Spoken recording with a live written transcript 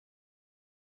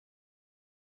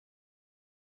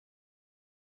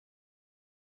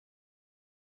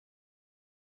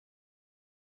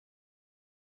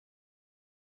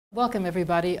Welcome,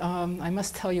 everybody. I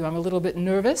must tell you, I'm a little bit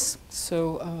nervous,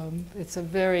 so it's a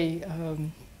very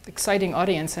exciting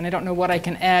audience, and I don't know what I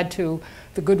can add to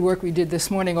the good work we did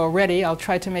this morning already. I'll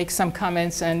try to make some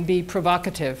comments and be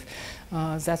provocative.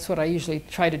 That's what I usually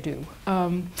try to do.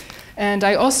 And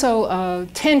I also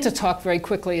tend to talk very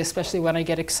quickly, especially when I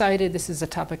get excited. This is a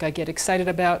topic I get excited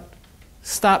about.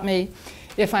 Stop me.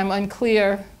 If I'm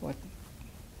unclear,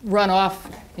 run off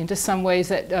into some ways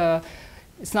that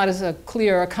it's not as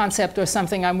clear a concept or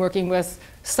something I'm working with,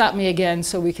 stop me again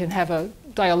so we can have a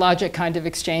dialogic kind of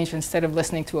exchange instead of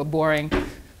listening to a boring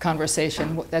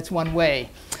conversation. That's one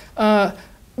way.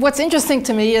 What's interesting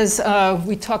to me is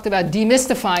we talked about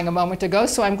demystifying a moment ago,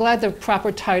 so I'm glad the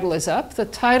proper title is up. The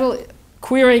title,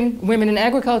 Queering Women in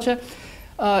Agriculture,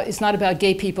 is not about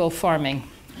gay people farming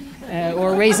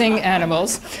or raising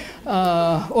animals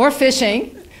or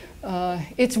fishing.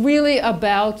 It's really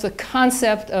about the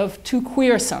concept of to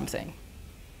queer something.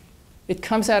 It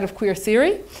comes out of queer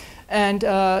theory, and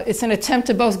it's an attempt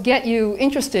to both get you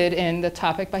interested in the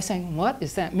topic by saying, what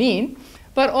does that mean?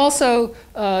 But also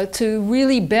to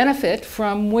really benefit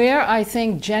from where I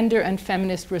think gender and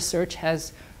feminist research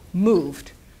has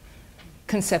moved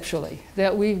conceptually.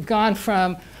 That we've gone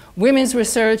from women's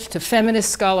research to feminist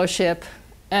scholarship,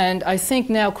 and I think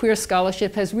now queer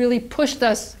scholarship has really pushed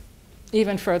us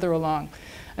even further along.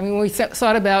 I mean, when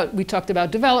we talked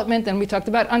about development, then we talked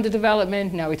about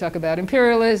underdevelopment, now we talk about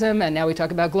imperialism, and now we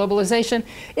talk about globalization.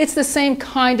 It's the same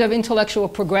kind of intellectual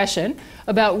progression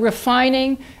about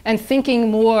refining and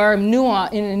thinking more in a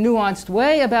nuanced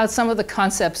way about some of the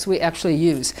concepts we actually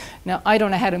use. Now, I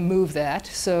don't know how to move that,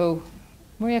 so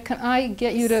Maria, can I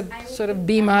get you to sort of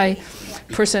be my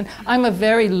person? I'm a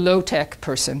very low-tech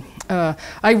person.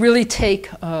 I really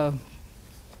take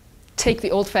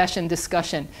the old-fashioned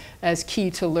discussion as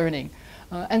key to learning.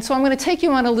 And so I'm going to take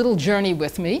you on a little journey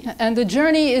with me, and the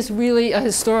journey is really a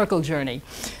historical journey.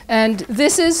 And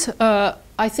this is,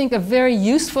 I think, a very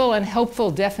useful and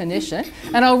helpful definition,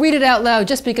 and I'll read it out loud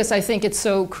just because I think it's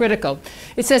so critical.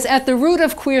 It says, at the root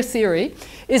of queer theory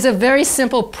is a very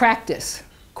simple practice,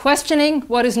 questioning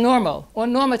what is normal or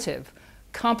normative,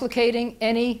 complicating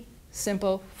any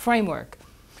simple framework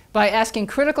by asking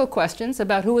critical questions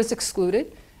about who is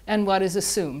excluded and what is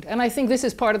assumed. And I think this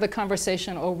is part of the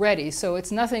conversation already, so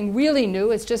it's nothing really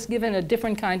new, it's just given a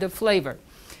different kind of flavor.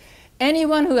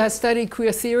 Anyone who has studied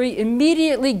queer theory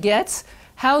immediately gets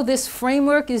how this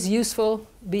framework is useful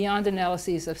beyond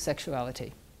analyses of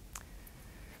sexuality.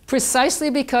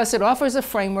 Precisely because it offers a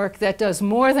framework that does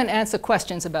more than answer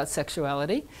questions about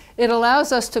sexuality, it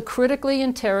allows us to critically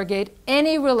interrogate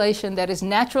any relation that is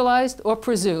naturalized or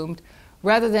presumed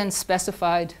rather than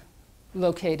specified,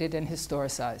 located, and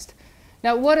historicized.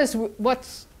 Now, what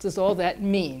does all that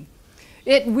mean?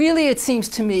 It really, it seems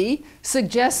to me,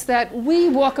 suggests that we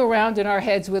walk around in our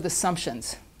heads with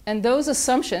assumptions. And those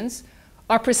assumptions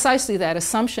are precisely that,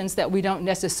 assumptions that we don't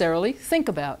necessarily think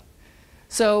about.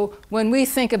 So when we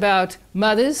think about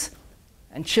mothers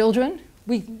and children,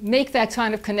 we make that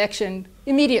kind of connection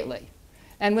immediately.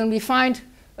 And when we find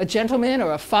a gentleman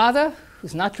or a father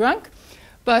who's not drunk,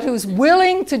 but who's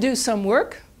willing to do some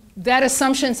work, that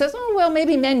assumption says, oh, well,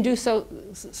 maybe men do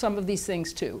some of these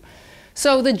things too.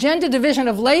 So the gender division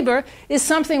of labor is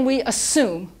something we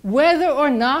assume, whether or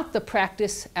not the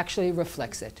practice actually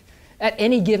reflects it at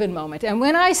any given moment. And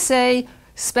when I say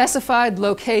specified,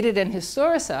 located, and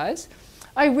historicized,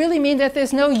 I really mean that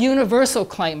there's no universal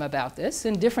claim about this.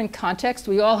 In different contexts,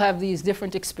 we all have these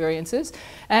different experiences.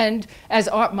 And as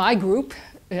my group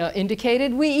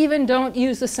indicated, we even don't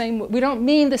use the same, we don't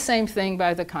mean the same thing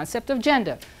by the concept of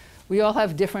gender. We all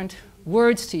have different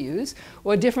words to use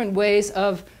or different ways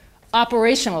of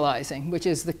operationalizing, which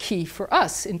is the key for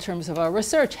us in terms of our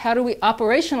research. How do we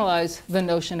operationalize the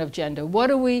notion of gender? What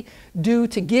do we do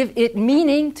to give it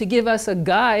meaning, to give us a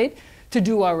guide to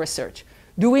do our research?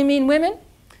 Do we mean women?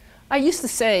 I used to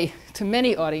say to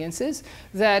many audiences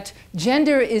that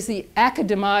gender is the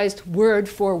academized word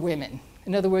for women.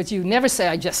 In other words, you never say,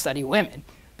 I just study women,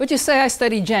 but you say, I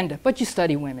study gender, but you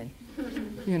study women.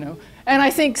 You know? And I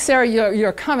think, Sarah,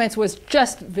 your comments was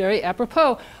just very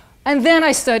apropos. And then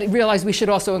I realized we should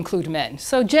also include men.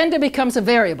 So gender becomes a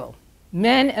variable,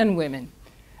 men and women.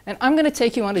 And I'm going to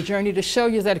take you on a journey to show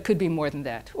you that it could be more than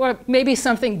that, or maybe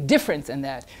something different than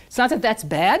that. It's not that that's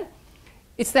bad.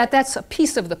 It's that that's a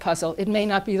piece of the puzzle. It may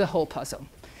not be the whole puzzle.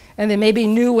 And there may be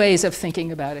new ways of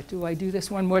thinking about it. Do I do this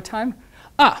one more time?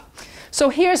 So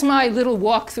here's my little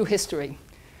walk through history.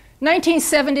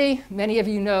 1970, many of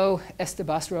you know Esther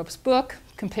Bosserop's book,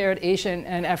 Compared Asian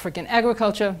and African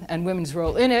Agriculture and Women's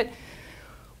Role in It.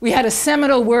 We had a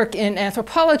seminal work in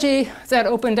anthropology that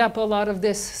opened up a lot of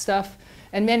this stuff.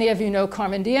 And many of you know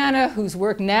Carmen Diana, whose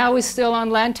work now is still on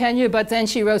land tenure, but then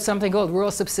she wrote something called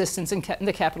Rural Subsistence in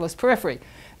the Capitalist Periphery.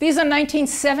 These are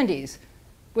 1970s.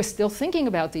 We're still thinking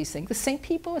about these things. The same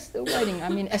people are still writing. I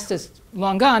mean, Esther's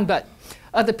long gone, but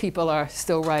other people are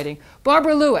still writing.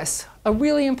 Barbara Lewis, a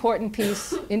really important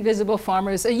piece, Invisible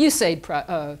Farmers, a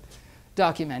USAID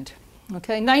document.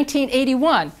 Okay,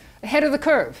 1981, Ahead of the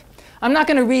Curve. I'm not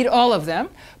going to read all of them,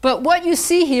 but what you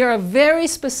see here are very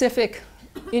specific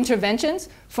interventions.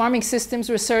 Farming systems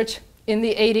research in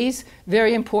the 80s,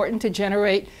 very important to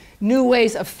generate new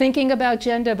ways of thinking about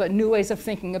gender, but new ways of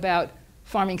thinking about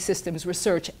farming systems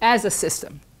research as a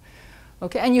system.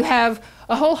 Okay, and you have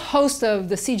a whole host of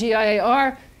the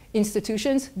CGIAR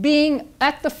institutions being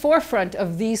at the forefront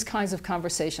of these kinds of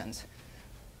conversations.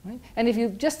 Right? And if you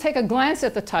just take a glance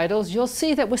at the titles, you'll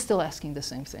see that we're still asking the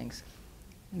same things.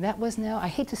 And that was now, I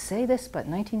hate to say this, but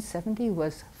 1970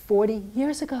 was 40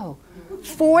 years ago.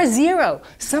 40.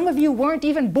 Some of you weren't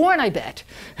even born, I bet.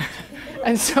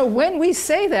 And so when we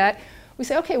say that, we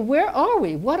say, okay, where are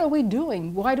we? What are we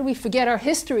doing? Why do we forget our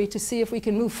history to see if we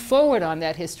can move forward on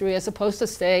that history as opposed to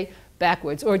stay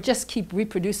backwards or just keep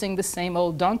reproducing the same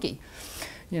old donkey?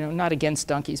 You know, not against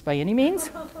donkeys by any means.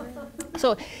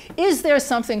 So is there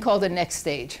something called the next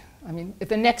stage? I mean, if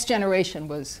the next generation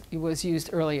was used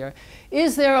earlier.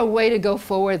 Is there a way to go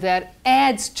forward that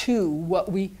adds to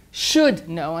what we should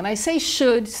know? And I say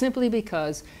should simply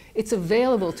because it's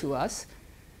available to us.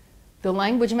 The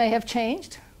language may have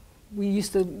changed. We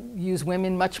used to use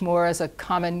women much more as a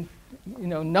common,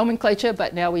 nomenclature,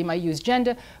 but now we might use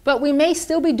gender. But we may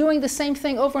still be doing the same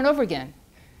thing over and over again.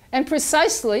 And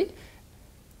precisely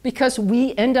because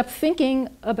we end up thinking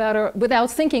about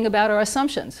without thinking about our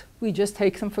assumptions. We just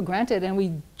take them for granted, and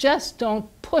we just don't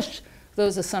push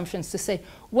those assumptions to say,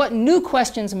 what new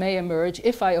questions may emerge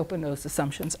if I open those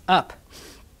assumptions up?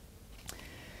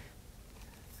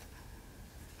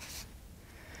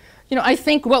 I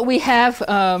think what we have,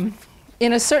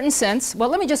 in a certain sense, well,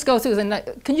 let me just go through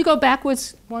can you go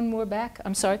backwards, one more back?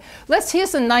 I'm sorry.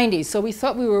 Here's the 90s. So we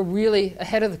thought we were really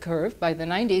ahead of the curve. By the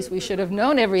 90s, we should have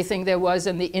known everything there was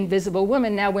in the invisible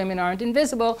women. Now women aren't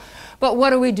invisible. But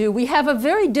what do? We have a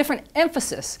very different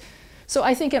emphasis. So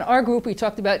I think in our group we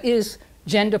talked about, is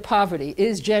gender poverty?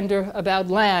 Is gender about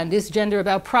land? Is gender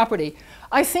about property?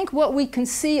 I think what we can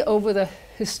see over the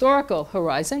historical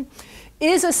horizon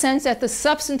is a sense that the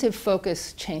substantive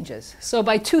focus changes. So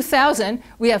by 2000,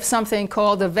 we have something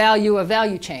called the value of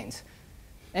value chains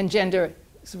and gender's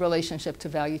relationship to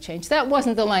value chains. That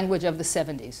wasn't the language of the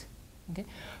 70s. Okay?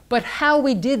 But how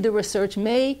we did the research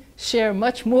may share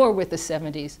much more with the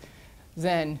 70s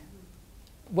than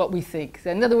what we think.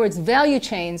 In other words, value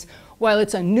chains, while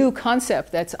it's a new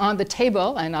concept that's on the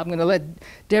table, and I'm going to let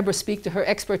Deborah speak to her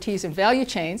expertise in value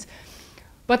chains,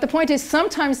 but the point is,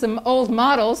 sometimes the old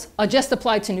models are just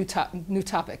applied to new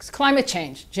topics. Climate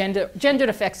change, gendered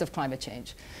effects of climate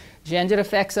change, gendered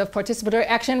effects of participatory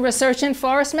action research in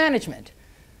forest management.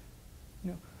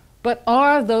 But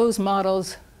are those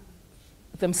models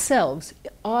themselves,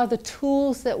 are the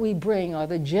tools that we bring, are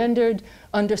the gendered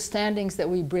understandings that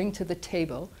we bring to the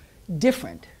table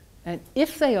different? And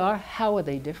if they are, how are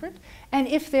they different? And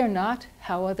if they're not,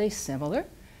 how are they similar?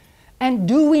 And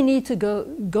do we need to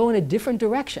go in a different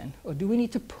direction? Or do we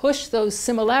need to push those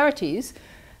similarities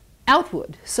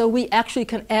outward so we actually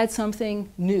can add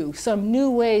something new, some new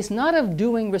ways, not of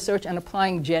doing research and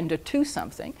applying gender to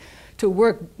something, to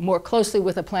work more closely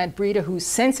with a plant breeder who's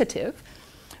sensitive,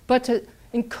 but to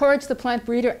encourage the plant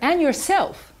breeder and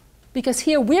yourself, because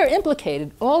here we're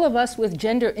implicated, all of us with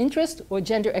gender interest or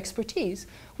gender expertise,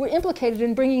 we're implicated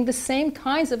in bringing the same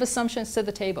kinds of assumptions to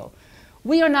the table.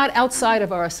 We are not outside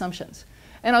of our assumptions.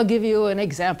 And I'll give you an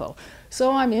example. So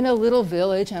I'm in a little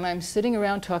village, and I'm sitting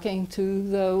around talking to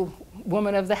the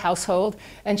woman of the household,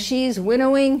 and she's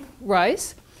winnowing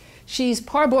rice. She's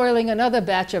parboiling another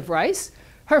batch of rice.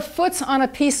 Her foot's on a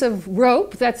piece of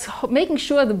rope that's making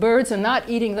sure the birds are not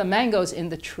eating the mangoes in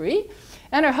the tree.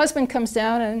 And her husband comes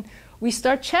down, and we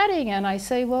start chatting, and I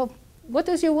say, well, what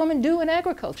does your woman do in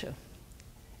agriculture?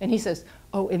 And he says,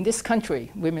 oh, in this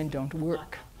country, women don't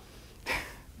work.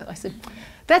 I said,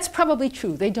 that's probably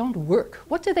true. They don't work.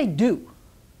 What do they do?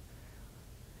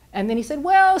 And then he said,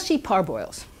 well, she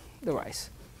parboils the rice.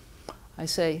 I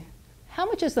say, how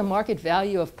much is the market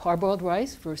value of parboiled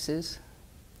rice versus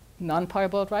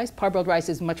non-parboiled rice? Parboiled rice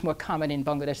is much more common in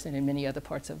Bangladesh than in many other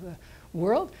parts of the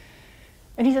world.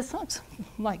 And he says, it's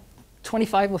like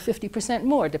 25 or 50%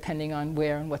 more, depending on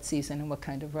where and what season and what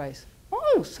kind of rice.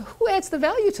 Oh, so who adds the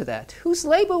value to that? Whose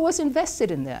labor was invested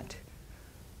in that?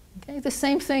 Okay, the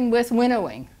same thing with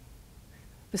winnowing.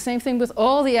 The same thing with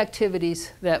all the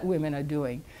activities that women are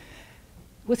doing.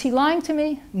 Was he lying to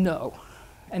me? No.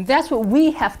 And that's what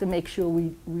we have to make sure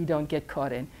we don't get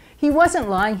caught in. He wasn't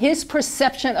lying. His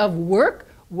perception of work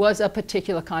was a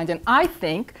particular kind. And I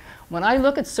think when I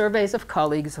look at surveys of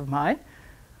colleagues of mine,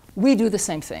 we do the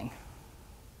same thing.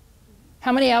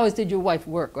 How many hours did your wife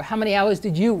work? Or how many hours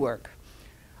did you work?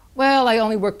 Well, I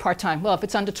only work part-time. Well, if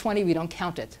it's under 20, we don't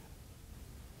count it.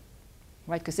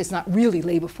 Right? Because it's not really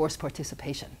labor force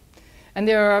participation. And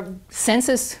there are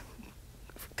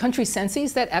country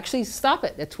censuses that actually stop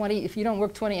it at 20. If you don't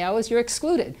work 20 hours, you're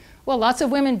excluded. Well, lots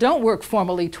of women don't work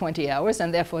formally 20 hours,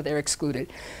 and therefore they're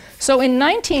excluded. So in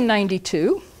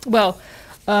 1992, well,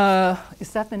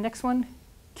 is that the next one?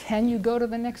 Can you go to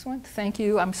the next one? Thank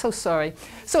you. I'm so sorry.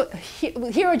 So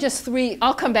here are just three.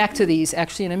 I'll come back to these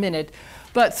actually in a minute.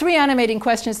 But three animating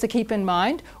questions to keep in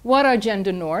mind. What are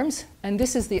gender norms? And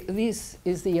this is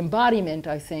the embodiment,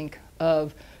 I think,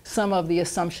 of some of the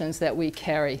assumptions that we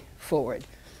carry forward.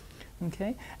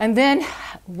 Okay? And then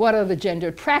what are the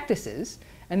gendered practices?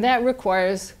 And that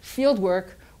requires field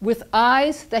work with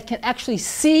eyes that can actually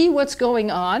see what's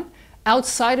going on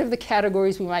outside of the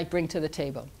categories we might bring to the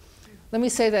table. Let me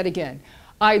say that again.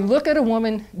 I look at a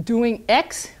woman doing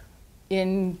X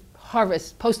in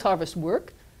post-harvest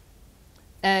work,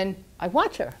 and I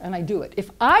watch her and I do it. If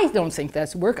I don't think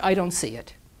that's work, I don't see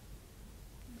it.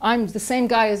 I'm the same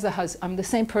guy as the husband. I'm the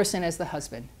same person as the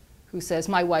husband who says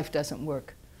my wife doesn't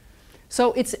work.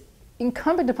 So it's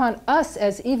incumbent upon us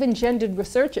as even gender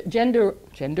researchers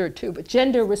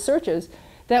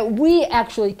that we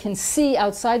actually can see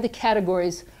outside the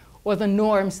categories or the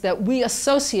norms that we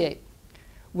associate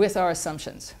with our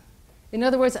assumptions. In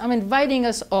other words, I'm inviting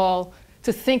us all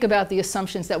to think about the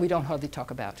assumptions that we don't hardly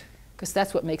talk about, because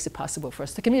that's what makes it possible for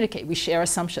us to communicate. We share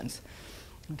assumptions.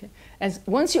 Okay? And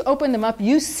once you open them up,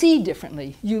 you see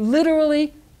differently. You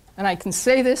literally, and I can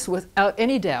say this without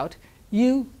any doubt,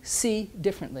 you see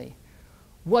differently.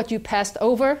 What you passed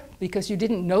over because you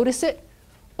didn't notice it,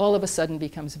 all of a sudden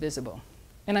becomes visible.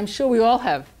 And I'm sure we all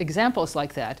have examples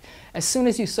like that. As soon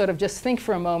as you sort of just think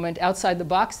for a moment outside the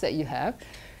box that you have,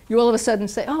 you all of a sudden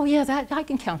say, oh yeah, I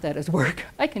can count that as work.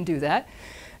 I can do that.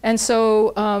 And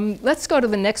so let's go to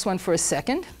the next one for a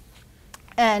second.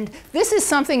 And this is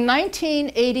something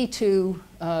 1982,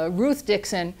 Ruth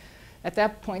Dixon, at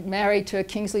that point married to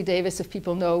Kingsley Davis, if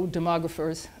people know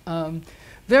demographers.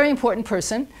 Very important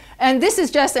person. And this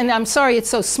is just, and I'm sorry it's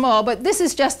so small, but this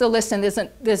is just a list, and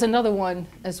there's another one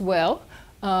as well.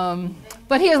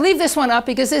 But here, leave this one up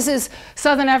because this is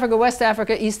Southern Africa, West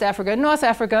Africa, East Africa, North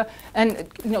Africa, and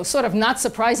sort of not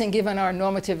surprising given our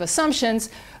normative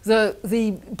assumptions.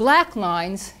 The black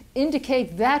lines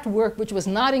indicate that work which was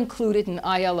not included in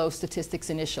ILO statistics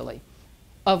initially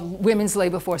of women's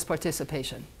labor force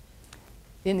participation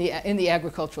in the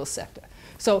agricultural sector.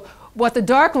 So what the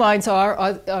dark lines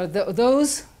are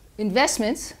those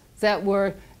investments that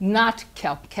were not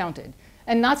counted.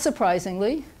 And not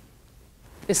surprisingly,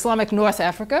 Islamic North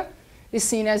Africa is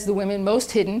seen as the women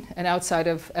most hidden and outside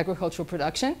of agricultural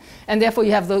production, and therefore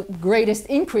you have the greatest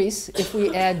increase if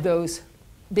we add those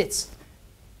bits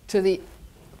to the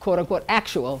quote-unquote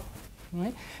actual.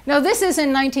 Right? Now this is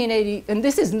in 1980, and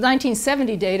this is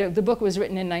 1970 data. The book was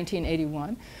written in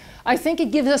 1981. I think it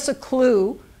gives us a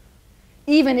clue,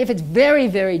 even if it's very,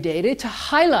 very dated, to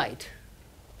highlight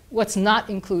what's not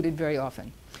included very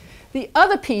often. The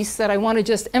other piece that I want to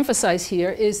just emphasize here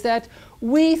is that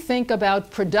we think about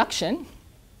production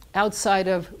outside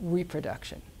of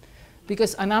reproduction.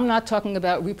 Because, and I'm not talking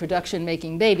about reproduction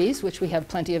making babies, which we have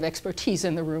plenty of expertise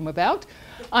in the room about.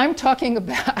 I'm talking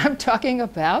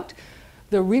about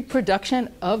the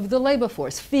reproduction of the labor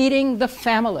force, feeding the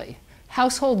family,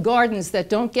 household gardens that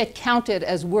don't get counted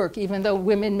as work, even though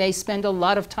women may spend a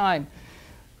lot of time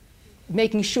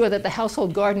making sure that the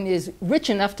household garden is rich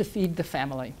enough to feed the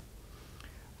family.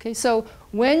 Okay, so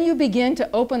when you begin to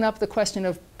open up the question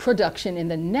of production in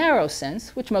the narrow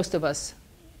sense, which most of us,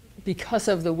 because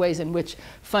of the ways in which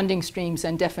funding streams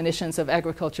and definitions of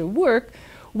agriculture work,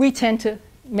 we tend to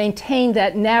maintain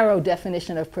that narrow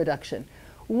definition of production.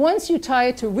 Once you tie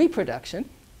it to reproduction,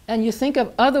 and you think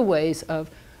of other ways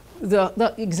of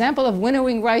the example of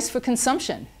winnowing rice for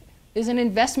consumption is an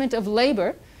investment of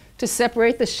labor to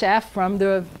separate the chaff from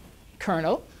the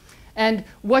kernel. And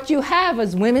what you have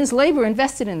is women's labor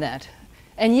invested in that.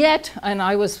 And yet, and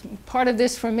I was part of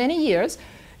this for many years,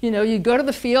 you go to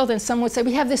the field and someone would say,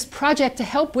 we have this project to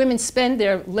help women spend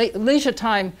their leisure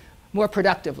time more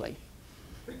productively.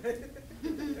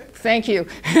 Thank you.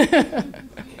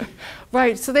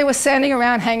 Right, so they were standing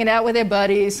around hanging out with their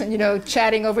buddies and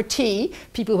chatting over tea,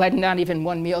 people who had not even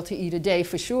one meal to eat a day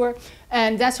for sure,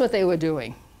 and that's what they were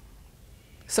doing.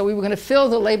 So we were going to fill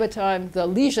the labor time, the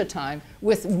leisure time,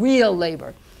 with real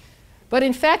labor. But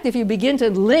in fact, if you begin to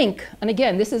link, and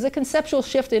again, this is a conceptual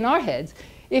shift in our heads,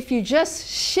 if you just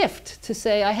shift to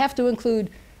say, I have to include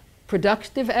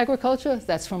productive agriculture,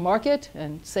 that's for market,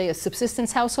 and say a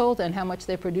subsistence household and how much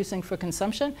they're producing for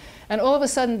consumption, and all of a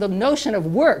sudden the notion of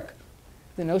work,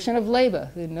 the notion of labor,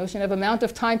 the notion of amount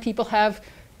of time people have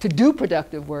to do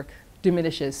productive work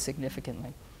diminishes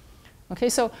significantly. Okay,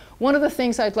 so one of the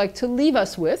things I'd like to leave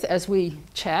us with as we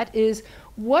chat is,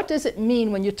 what does it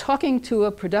mean when you're talking to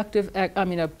a productive,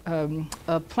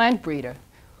 a plant breeder?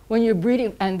 When you're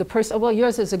breeding, and the person, well,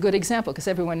 yours is a good example because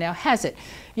everyone now has it.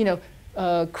 You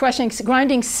know,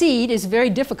 grinding seed is very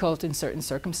difficult in certain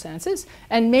circumstances,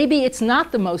 and maybe it's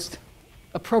not the most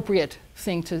appropriate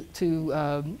thing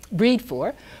to breed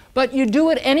for, but you do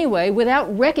it anyway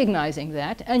without recognizing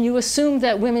that, and you assume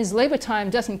that women's labor time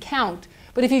doesn't count.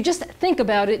 But if you just think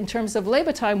about it in terms of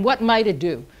labor time, what might it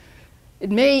do?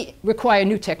 It may require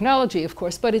new technology, of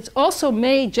course, but it also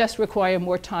may just require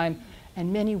more time,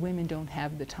 and many women don't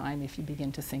have the time if you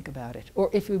begin to think about it, or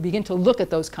if you begin to look at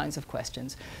those kinds of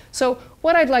questions. So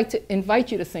what I'd like to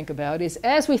invite you to think about is,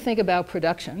 as we think about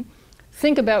production,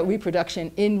 think about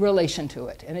reproduction in relation to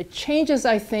it. And it changes,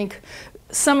 I think,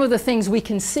 some of the things we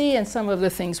can see and some of the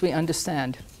things we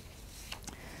understand.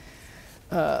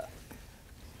 Yeah?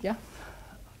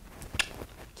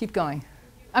 Keep going.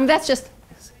 That's just...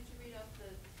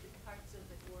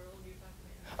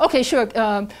 Okay, sure.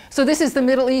 So this is the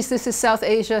Middle East, this is South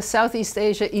Asia, Southeast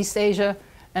Asia, East Asia,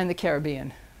 and the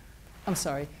Caribbean. I'm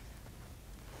sorry.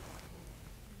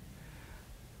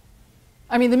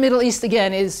 I mean, the Middle East,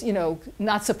 again, is, you know,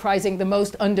 not surprising, the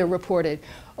most underreported.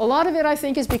 A lot of it, I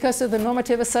think, is because of the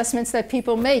normative assessments that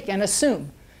people make and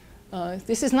assume.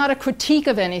 This is not a critique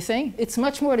of anything. It's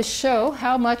much more to show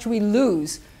how much we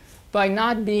lose by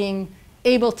not being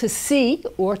able to see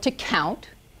or to count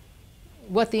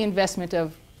what the investment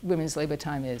of women's labor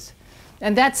time is.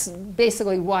 And that's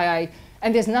basically why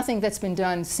and there's nothing that's been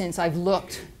done since I've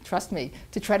looked, trust me,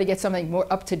 to try to get something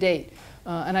more up to date.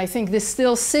 And I think this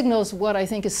still signals what I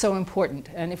think is so important.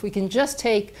 And if we can just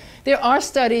take, there are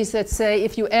studies that say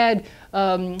if you add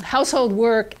household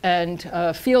work and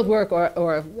field work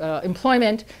or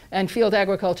employment and field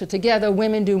agriculture together,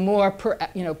 women do more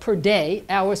per day,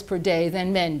 hours per day,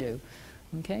 than men do.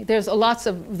 Okay? There's lots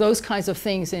of those kinds of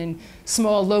things in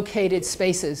small located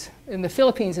spaces. And the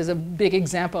Philippines is a big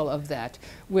example of that,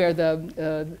 where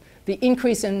the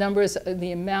increase in numbers,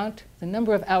 the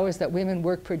number of hours that women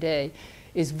work per day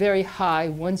is very high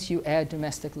once you add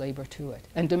domestic labor to it.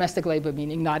 And domestic labor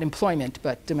meaning not employment,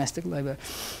 but domestic labor.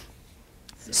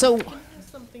 So can you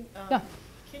something, yeah.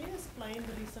 Can you explain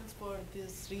the reasons for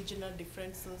these regional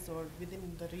differences or within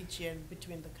the region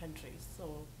between the countries?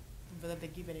 So whether they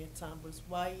give any examples,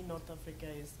 why North Africa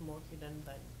is more hidden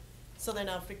than Southern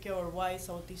Africa, or why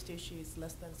Southeast Asia is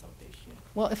less than South Asia?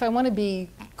 Well, if I want to be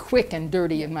quick and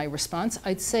dirty in my response,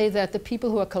 I'd say that the people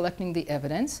who are collecting the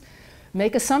evidence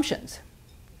make assumptions.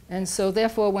 And so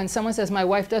therefore, when someone says, my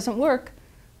wife doesn't work,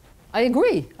 I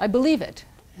agree, I believe it.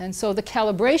 And so the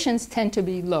calibrations tend to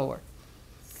be lower.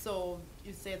 So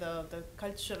you say the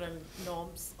cultural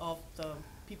norms of the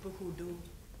people who do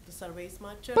the surveys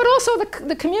matter? But also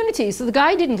the communities. So the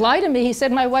guy didn't lie to me. He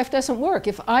said, my wife doesn't work.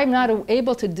 If I'm not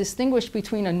able to distinguish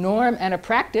between a norm and a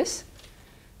practice.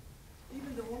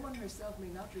 Even the woman herself may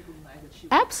not recognize that she.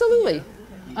 Absolutely. Yeah.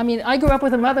 I mean, I grew up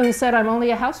with a mother who said, I'm only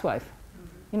a housewife.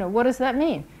 You know, what does that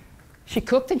mean? She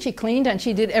cooked and she cleaned and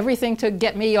she did everything to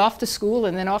get me off to school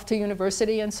and then off to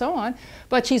university and so on.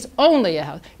 But she's only a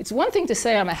house. It's one thing to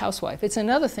say I'm a housewife. It's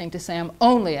another thing to say I'm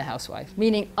only a housewife,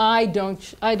 meaning I don't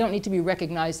need to be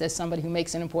recognized as somebody who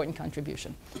makes an important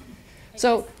contribution.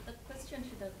 So the question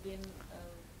should have been,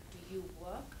 do you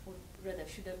work, or rather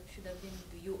should have been,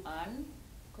 do you earn?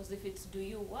 Because if it's do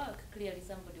you work, clearly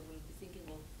somebody will be thinking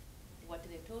of what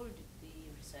they told the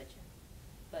researcher.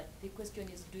 But the question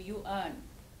is, do you earn?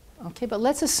 okay, but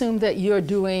let's assume that you're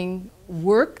doing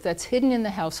work that's hidden in the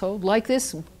household, like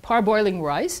this parboiling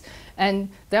rice, and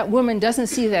that woman doesn't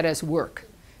see that as work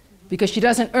because she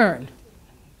doesn't earn.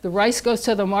 The rice goes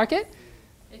to the market,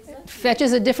 Exactly.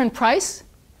 fetches a different price,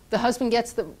 the husband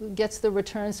gets the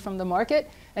returns from the market,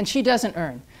 and she doesn't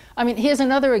earn. I mean, here's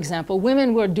another example.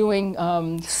 Women were doing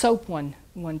soap one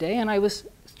day, and I was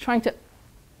trying to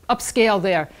upscale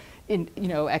their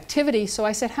activity, so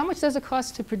I said, how much does it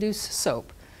cost to produce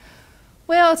soap?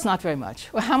 Well, it's not very much.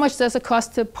 Well, how much does it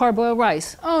cost to parboil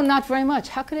rice? Oh, not very much.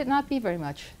 How could it not be very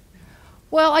much?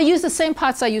 Well, I use the same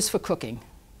pots I use for cooking,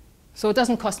 so it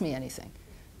doesn't cost me anything.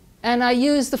 And I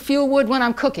use the fuel wood when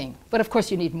I'm cooking, but of course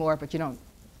you need more, but you don't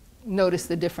notice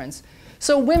the difference.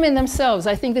 So women themselves,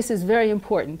 I think this is very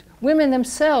important. Women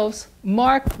themselves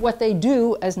mark what they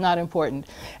do as not important.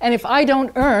 And if I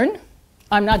don't earn,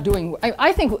 I'm not doing,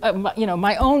 I think, you know,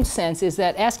 my own sense is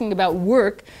that asking about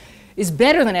work is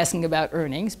better than asking about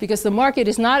earnings, because the market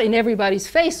is not in everybody's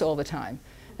face all the time.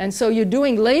 And so you're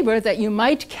doing labor that you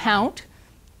might count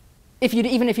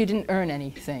even if you didn't earn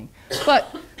anything.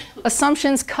 But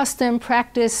assumptions, custom,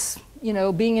 practice, you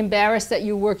know, being embarrassed that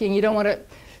you're working, you don't want to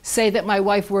say that my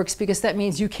wife works because that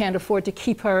means you can't afford to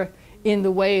keep her in the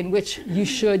way in which you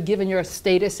should, given your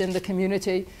status in the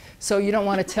community. So you don't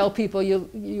want to tell people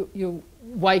your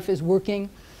wife is working.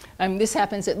 This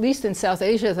happens at least in South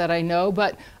Asia that I know,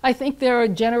 but I think there are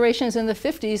generations in the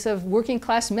 50s of working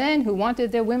class men who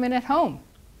wanted their women at home.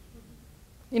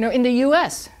 You know, in the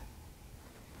US,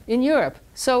 in Europe.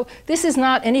 So this is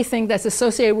not anything that's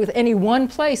associated with any one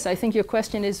place. I think your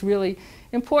question is really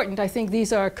important. I think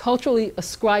these are culturally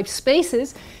ascribed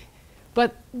spaces,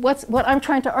 but what I'm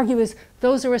trying to argue is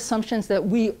those are assumptions that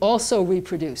we also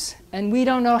reproduce, and we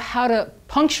don't know how to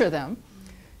puncture them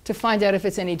to find out if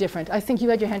it's any different. I think you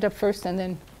had your hand up first, and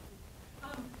then.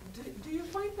 Do you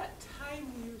find that time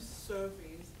use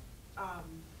surveys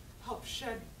help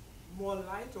shed more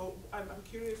light, or I'm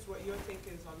curious what your take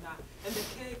is on that, and the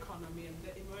care economy and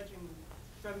the emerging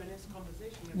feminist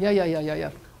conversation. Yeah.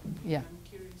 I'm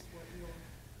curious what your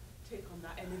take on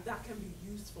that, and if that can be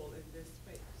useful in this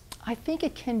space. I think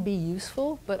it can be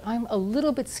useful, but I'm a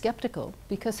little bit skeptical,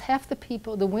 because half the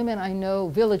people, the women I know,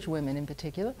 village women in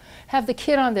particular, have the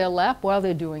kid on their lap while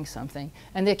they're doing something,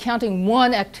 and they're counting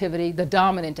one activity, the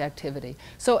dominant activity.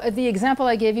 So the example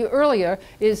I gave you earlier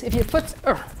is if your foot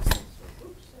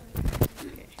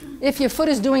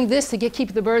is doing this to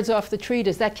keep the birds off the tree,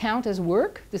 does that count as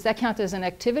work? Does that count as an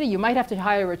activity? You might have to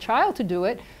hire a child to do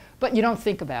it, but you don't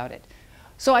think about it.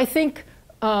 So I think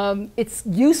it's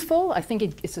useful. I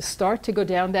think it's a start to go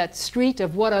down that street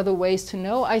of what other ways to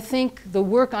know. I think the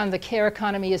work on the care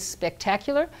economy is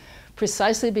spectacular,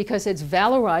 precisely because it's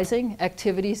valorizing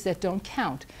activities that don't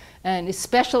count. And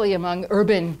especially among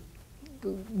urban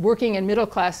working and middle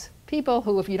class people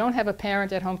who, if you don't have a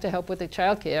parent at home to help with the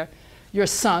child care, you're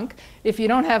sunk. If you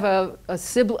don't have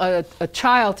a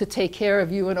child to take care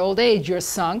of you in old age, you're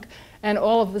sunk. And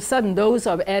all of a sudden, those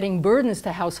are adding burdens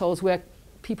to households where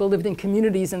people lived in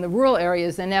communities in the rural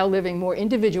areas. They're now living more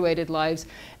individuated lives,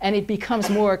 and it becomes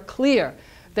more clear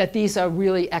that these are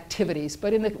really activities.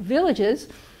 But in the villages,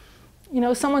 you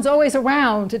know, someone's always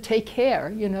around to take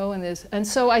care, you know, and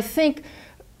so I think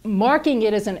marking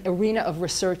it as an arena of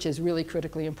research is really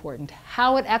critically important.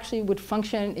 How it actually would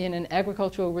function in an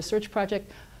agricultural research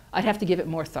project, I'd have to give it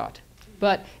more thought.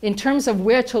 But in terms of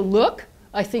where to look,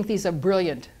 I think these are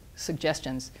brilliant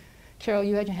suggestions. Carol,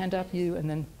 you had your hand up, you, and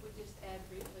then. Would just add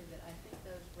briefly that I think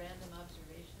those random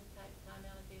observation type time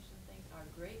allocation things are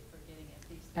great for getting at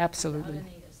these things Absolutely.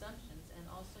 without any assumptions, and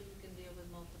also you can deal with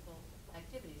multiple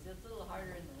activities. It's a little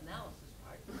harder in the analysis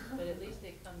part, but at least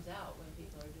it comes out when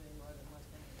people are doing more than one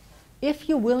thing at a time. If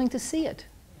you're willing to see it.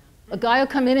 Yeah. A guy will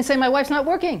come in and say, my wife's not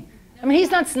working. I mean, he's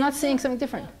not seeing something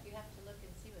different. You have to look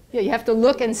and see what Yeah, you have to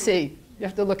look and see. You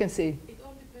have to look and see. It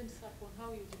all depends upon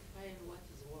how you define what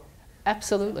is work.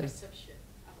 Absolutely. Perception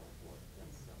about work.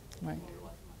 That's Right. all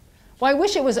what matters. Well, I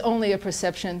wish it was only a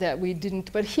perception that we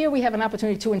didn't, but here we have an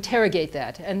opportunity to interrogate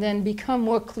that and then become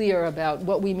more clear about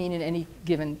what we mean in any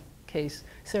given case.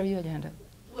 Sarah, you had your hand up.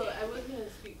 Well, I was going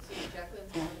to speak to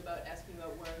Jacqueline's point about asking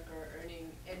about work or earning,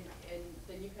 and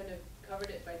then you kind of covered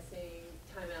it by saying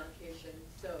time allocation.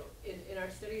 So in our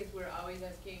studies, we're always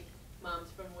asking moms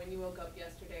from when you woke up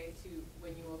yesterday to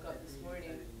when you woke up this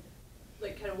morning,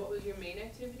 like kind of what was your main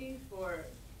activity for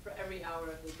every hour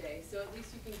of the day. So at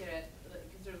least you can get at like,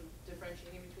 sort of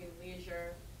differentiating between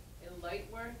leisure and light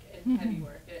work and heavy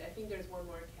work. I think there's one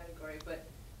more category, but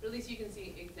at least you can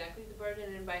see exactly the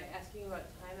burden, and by asking about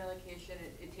time allocation,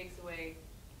 it takes away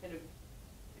kind of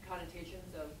the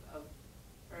connotations of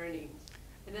earnings.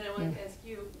 And then I wanted to ask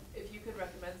you if you could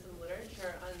recommend some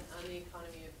literature on the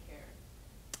economy of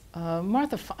care.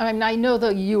 Martha, I mean, I know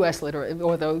the U.S. literature,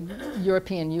 or the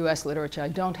European U.S. literature. I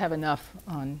don't have enough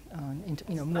on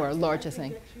you know, more larger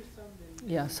thing.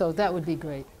 Yeah, so that would be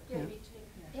great. Yeah, Yeah. me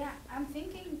too. Yeah, I'm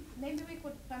thinking maybe we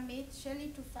could permit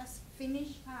Shelly to first finish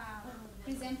her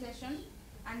presentation,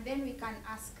 and then we can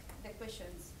ask the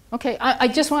questions. Okay, I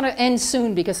just want to end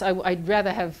soon because I'd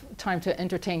rather have time to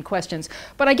entertain questions.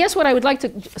 But I guess what I would like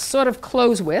to sort of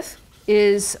close with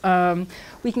is,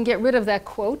 we can get rid of that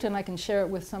quote, and I can share it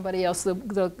with somebody else.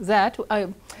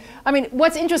 I mean,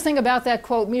 what's interesting about that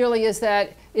quote merely is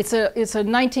that it's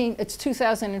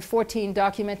 2014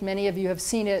 document. Many of you have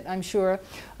seen it, I'm sure.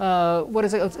 What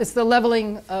is it? It's the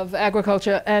leveling of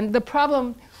agriculture. And the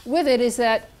problem with it is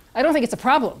that I don't think it's a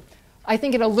problem. I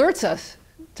think it alerts us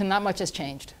to not much has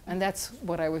changed. And that's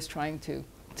what I was trying to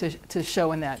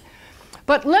show in that.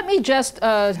 But let me just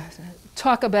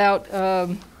talk about,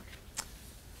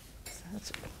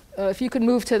 if you could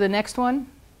move to the next one.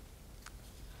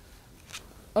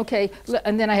 Okay,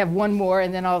 and then I have one more,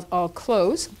 and then I'll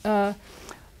close.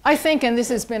 I think, and this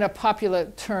has been a popular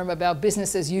term about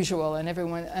business as usual, and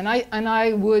everyone, and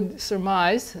I would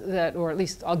surmise that, or at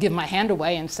least I'll give my hand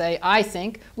away and say, I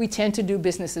think we tend to do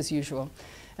business as usual.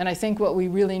 And I think what we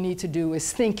really need to do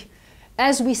is think,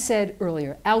 as we said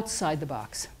earlier, outside the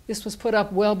box. This was put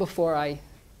up well before I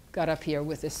got up here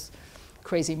with this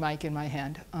crazy mic in my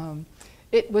hand.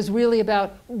 It was really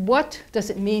about what does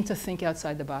it mean to think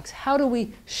outside the box? How do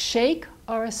we shake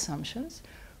our assumptions,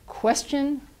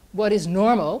 question what is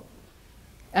normal?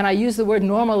 And I use the word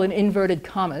normal in inverted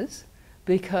commas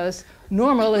because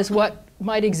normal is what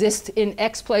might exist in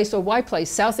X place or Y place,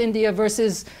 South India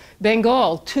versus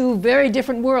Bengal, two very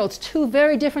different worlds, two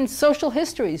very different social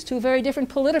histories, two very different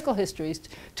political histories,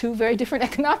 two very different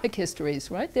economic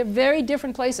histories, right? They're very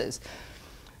different places.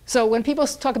 So when people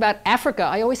talk about Africa,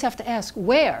 I always have to ask,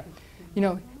 where? You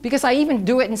know, because I even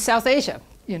do it in South Asia,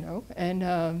 you know,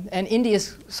 and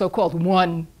India's so-called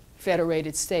one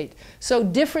federated state. So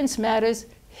difference matters,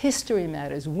 history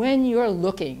matters when you're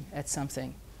looking at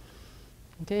something,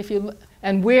 okay?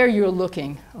 And where you're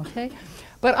looking, okay?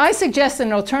 But I suggest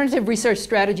an alternative research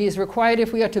strategy is required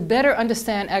if we are to better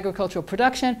understand agricultural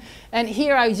production. And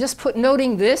here I just put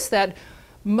noting this, that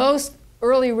most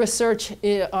early research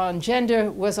on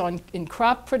gender was in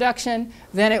crop production.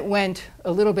 Then it went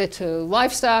a little bit to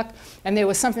livestock. And there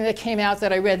was something that came out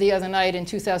that I read the other night in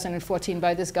 2014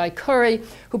 by this guy Curry,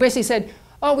 who basically said,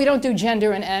 oh, we don't do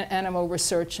gender in animal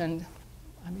research. And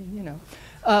I mean, you know.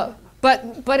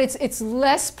 But it's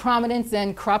less prominent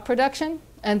than crop production.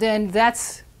 And then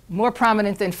that's more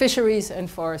prominent than fisheries and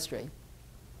forestry.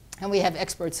 And we have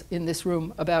experts in this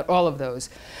room about all of those.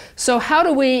 So how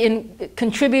do we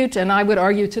contribute, and I would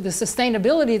argue, to the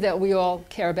sustainability that we all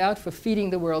care about for feeding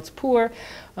the world's poor,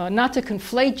 not to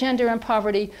conflate gender and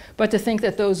poverty, but to think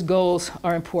that those goals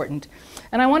are important.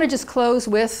 And I want to just close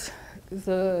with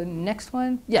the next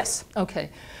one. Yes, okay.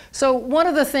 So one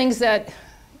of the things that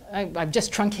I've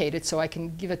just truncated so I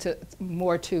can give it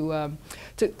more to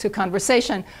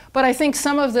conversation. But I think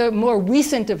some of the more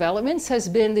recent developments has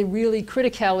been the really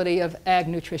criticality of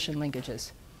ag-nutrition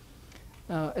linkages.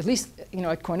 At least, you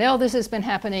know, at Cornell this has been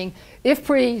happening.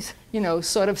 IFPRI's, you know,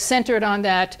 sort of centered on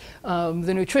that.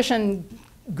 The nutrition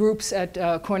groups at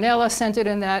Cornell are centered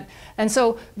in that. And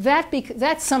so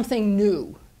that's something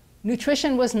new.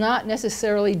 Nutrition was not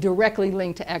necessarily directly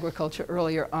linked to agriculture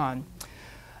earlier on.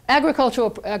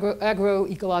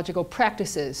 Agroecological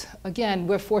practices. Again,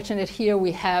 we're fortunate here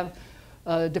we have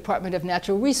Department of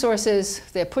Natural Resources.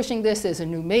 They're pushing this. There's a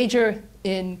new major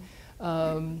in,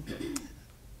 what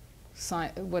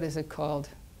is it called?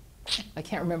 I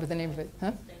can't remember the name of it.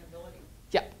 Huh? Sustainability.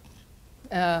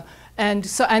 Yeah. And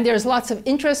there's lots of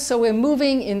interest, so we're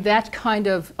moving in that kind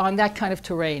of, on that kind of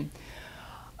terrain.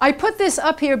 I put this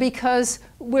up here because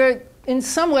we're, in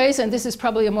some ways, and this is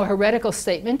probably a more heretical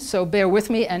statement, so bear with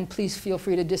me and please feel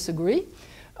free to disagree.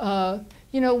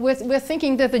 You know, we're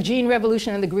thinking that the gene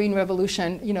revolution and the green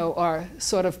revolution, you know, are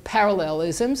sort of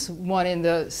parallelisms, one in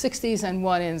the 60s and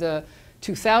one in the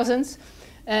 2000s.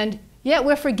 And yet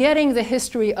we're forgetting the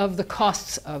history of the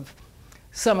costs of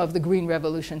some of the green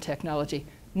revolution technology.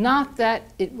 Not that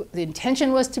the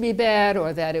intention was to be bad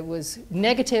or that it was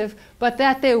negative, but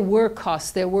that there were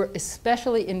costs. There were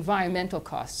especially environmental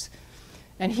costs.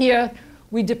 And here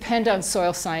we depend on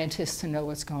soil scientists to know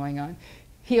what's going on.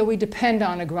 Here we depend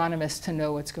on agronomists to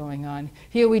know what's going on.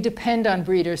 Here we depend on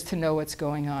breeders to know what's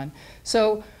going on.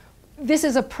 So this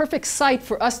is a perfect site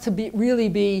for us to really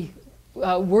be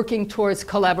working towards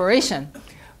collaboration.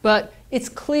 But it's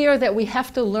clear that we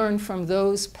have to learn from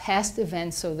those past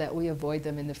events so that we avoid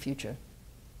them in the future.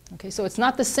 Okay, so it's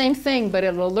not the same thing, but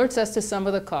it alerts us to some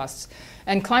of the costs.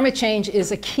 And climate change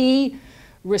is a key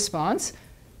response.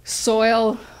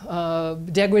 Soil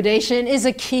degradation is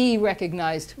a key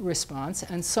recognized response,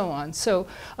 and so on. So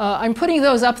I'm putting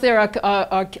those up there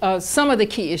are some of the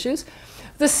key issues.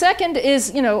 The second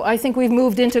is, you know, I think we've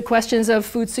moved into questions of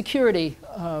food security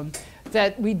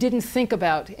that we didn't think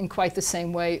about in quite the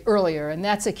same way earlier, and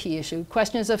that's a key issue.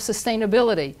 Questions of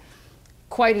sustainability,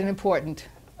 quite an important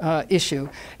issue.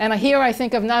 And here I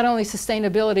think of not only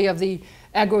sustainability of the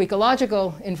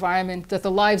agroecological environment, but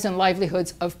the lives and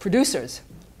livelihoods of producers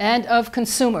and of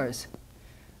consumers.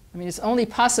 I mean, it's only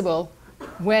possible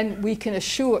when we can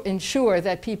ensure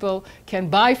that people can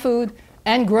buy food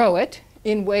and grow it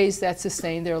in ways that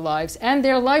sustain their lives and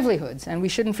their livelihoods. And we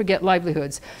shouldn't forget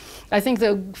livelihoods. I think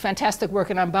the fantastic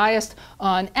work, and I'm biased,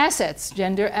 on assets,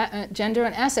 gender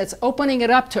and assets, opening it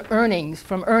up to earnings,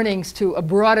 from earnings to a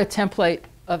broader template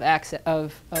of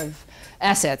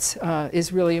assets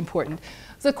is really important.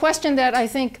 The question that I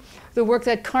think the work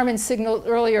that Carmen signaled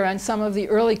earlier on some of the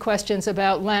early questions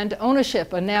about land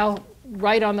ownership are now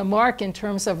right on the mark in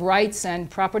terms of rights and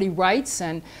property rights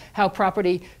and how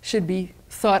property should be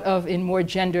thought of in more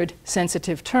gendered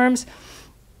sensitive terms.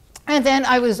 And then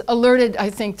I was alerted, I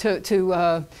think,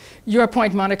 to your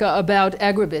point, Monica, about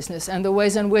agribusiness and the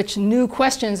ways in which new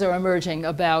questions are emerging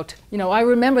about, I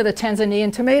remember the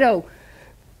Tanzanian tomato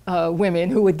women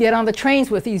who would get on the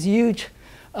trains with these huge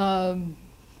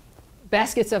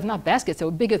baskets of, not baskets, they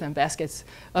were bigger than baskets,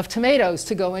 of tomatoes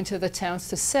to go into the towns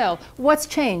to sell. What's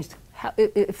changed?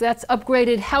 If that's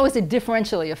upgraded, how is it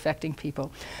differentially affecting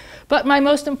people? But my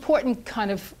most important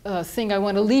kind of thing I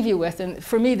want to leave you with, and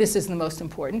for me this is the most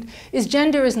important, is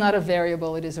gender is not a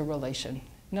variable, it is a relation.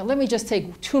 Now let me just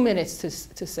take 2 minutes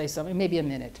to say something, maybe a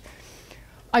minute.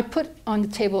 I put on the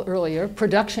table earlier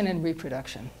production and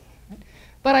reproduction.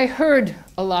 But I heard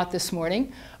a lot this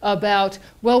morning about,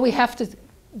 well, we have to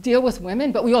deal with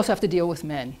women, but we also have to deal with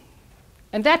men.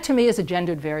 And that to me is a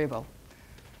gendered variable.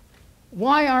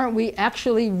 Why aren't we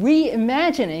actually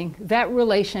reimagining that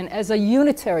relation as a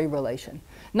unitary relation?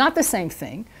 Not the same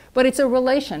thing, but it's a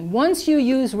relation. Once you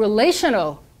use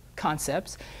relational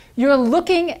concepts, you're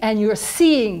looking and you're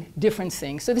seeing different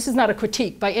things. So this is not a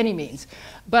critique by any means.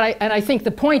 But I think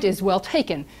the point is well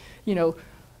taken.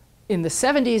 In the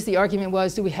 70s, the argument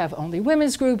was, do we have only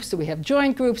women's groups? Do we have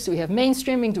joint groups? Do we have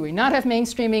mainstreaming? Do we not have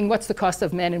mainstreaming? What's the cost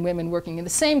of men and women working in the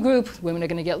same group? Women are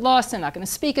going to get lost. They're not going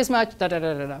to speak as much, da, da,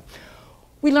 da, da, da.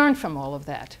 We learned from all of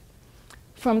that.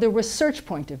 From the research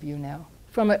point of view now,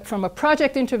 from a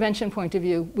project intervention point of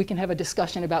view, we can have a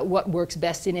discussion about what works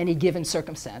best in any given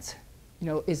circumstance.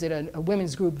 Is it a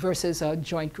women's group versus a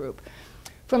joint group?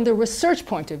 From the research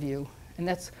point of view, and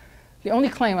that's the only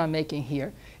claim I'm making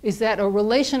here, is that a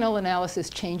relational analysis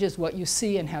changes what you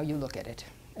see and how you look at it.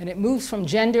 And it moves from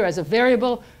gender as a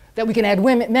variable that we can add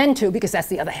men to, because that's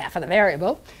the other half of the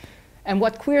variable. And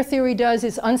what queer theory does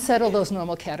is unsettle those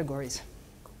normal categories.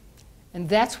 And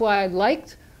that's why I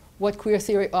liked what queer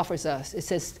theory offers us. It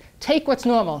says, take what's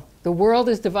normal. The world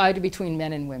is divided between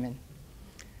men and women.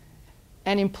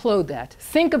 And implode that.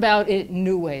 Think about it in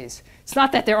new ways. It's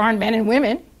not that there aren't men and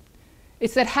women.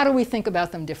 It's that how do we think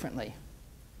about them differently?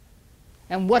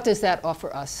 And what does that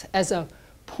offer us as a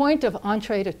point of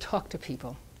entree to talk to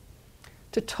people,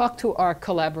 to talk to our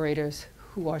collaborators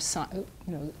who are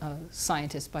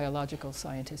scientists, biological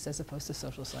scientists, as opposed to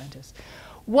social scientists?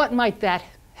 What might that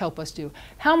help us do?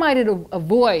 How might it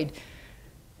avoid,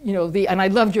 and I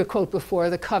loved your quote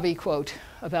before, the Covey quote,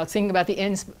 about thinking about the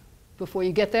ends before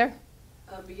you get there?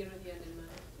 Begin with the end in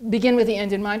mind. Begin with the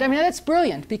end in mind. I mean, that's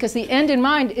brilliant, because the end in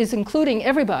mind is including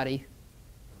everybody,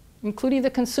 including the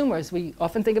consumers. We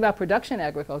often think about production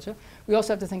agriculture. We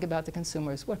also have to think about the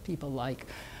consumers, what people like.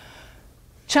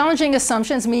 Challenging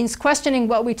assumptions means questioning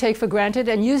what we take for granted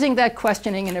and using that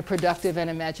questioning in a productive and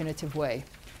imaginative way.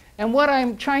 And what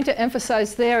I'm trying to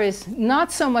emphasize there is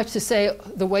not so much to say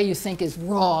the way you think is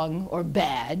wrong or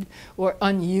bad or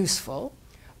unuseful,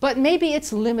 but maybe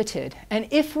it's limited. And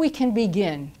if we can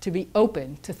begin to be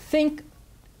open, to think,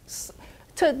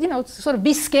 to sort of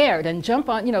be scared and jump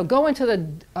on, go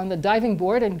on the diving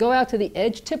board and go out to the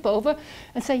edge, tip over,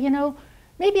 and say,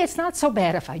 maybe it's not so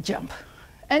bad if I jump.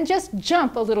 And just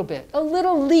jump a little bit, a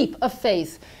little leap of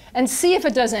faith, and see if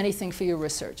it does anything for your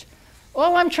research.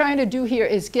 All I'm trying to do here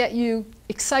is get you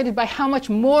excited by how much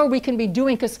more we can be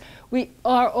doing, because we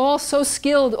are all so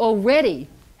skilled already.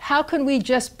 How can we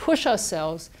just push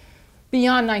ourselves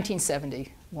beyond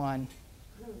 1971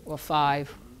 or 5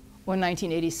 or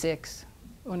 1986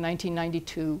 or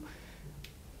 1992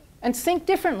 and think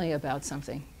differently about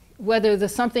something, whether the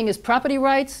something is property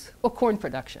rights or corn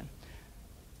production?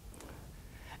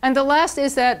 And the last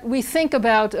is that we think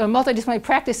about multidisciplinary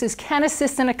practices can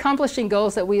assist in accomplishing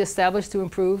goals that we establish to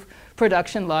improve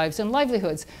production, lives, and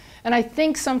livelihoods. And I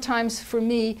think sometimes, for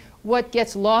me, what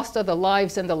gets lost are the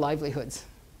lives and the livelihoods.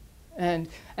 And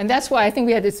that's why I think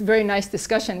we had this very nice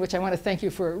discussion, which I want to thank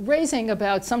you for raising,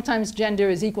 about sometimes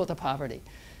gender is equal to poverty.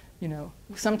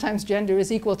 Sometimes gender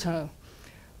is equal to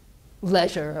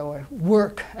leisure or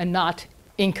work and not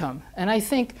income. And I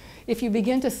think if you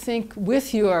begin to think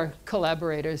with your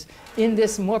collaborators in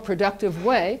this more productive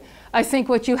way, I think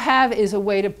what you have is a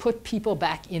way to put people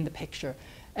back in the picture.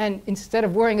 And instead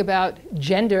of worrying about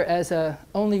gender as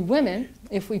only women,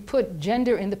 if we put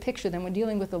gender in the picture, then we're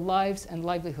dealing with the lives and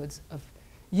livelihoods of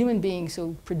human beings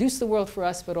who produce the world for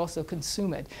us but also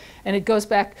consume it. And it goes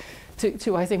back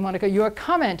to I think, Monica, your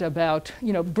comment about,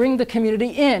 bring the community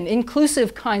in,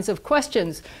 inclusive kinds of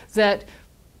questions that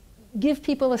give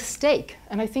people a stake.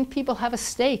 And I think people have a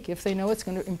stake if they know it's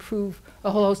going to improve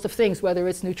a whole host of things, whether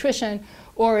it's nutrition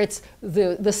or it's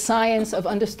the science of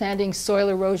understanding soil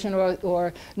erosion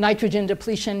or nitrogen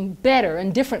depletion better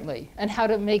and differently, and how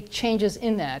to make changes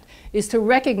in that, is to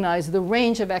recognize the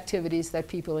range of activities that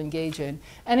people engage in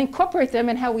and incorporate them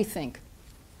in how we think.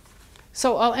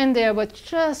 So I'll end there, but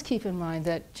just keep in mind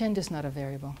that gender is not a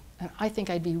variable. And I think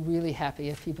I'd be really happy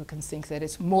if people can think that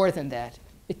it's more than that.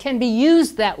 It can be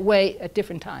used that way at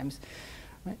different times.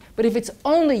 Right? But if it's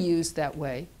only used that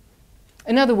way,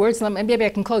 in other words, maybe I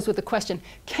can close with a question.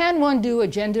 Can one do a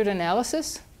gendered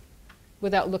analysis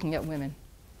without looking at women?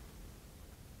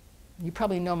 You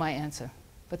probably know my answer,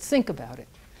 but think about it.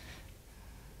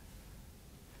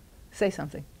 Say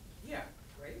something. Yeah,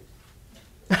 great.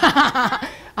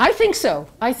 I think so.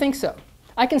 I think so.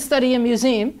 I can study a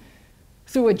museum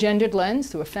through a gendered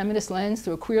lens, through a feminist lens,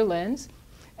 through a queer lens.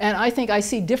 And I think I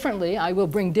see differently. I will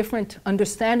bring different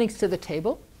understandings to the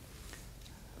table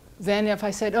than if I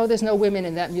said, oh, there's no women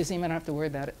in that museum, I don't have to worry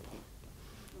about it.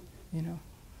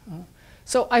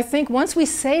 So I think once we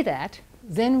say that,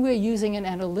 then we're using an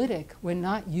analytic. We're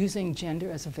not using gender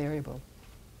as a variable.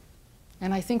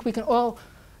 And I think we can all,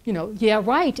 yeah,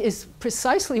 right is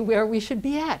precisely where we should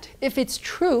be at. If it's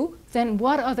true, then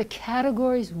what are the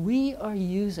categories we are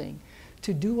using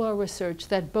to do our research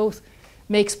that both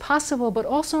makes possible but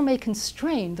also may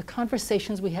constrain the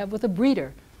conversations we have with a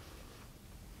breeder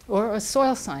or a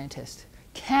soil scientist?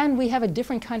 Can we have a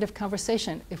different kind of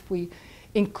conversation if we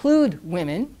include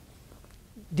women,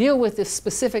 deal with the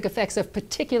specific effects of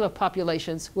particular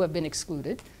populations who have been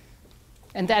excluded,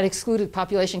 and that excluded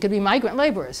population could be migrant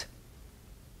laborers.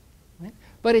 Right?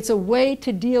 But it's a way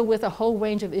to deal with a whole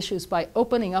range of issues by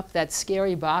opening up that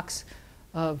scary box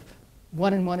of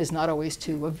 1 and 1 is not always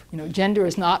 2, of gender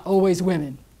is not always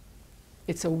women.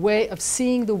 It's a way of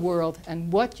seeing the world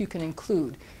and what you can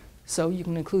include. So you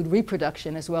can include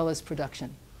reproduction as well as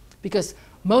production, because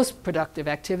most productive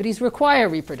activities require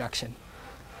reproduction.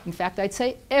 In fact, I'd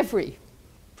say every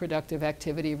productive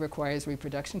activity requires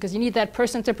reproduction, because you need that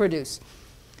person to produce.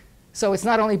 So it's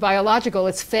not only biological,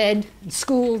 it's fed and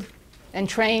schooled and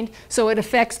trained, so it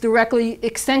affects directly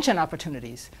extension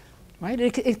opportunities. Right?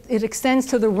 It extends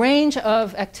to the range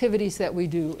of activities that we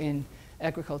do in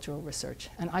agricultural research.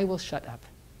 And I will shut up.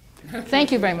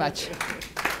 Thank you very much.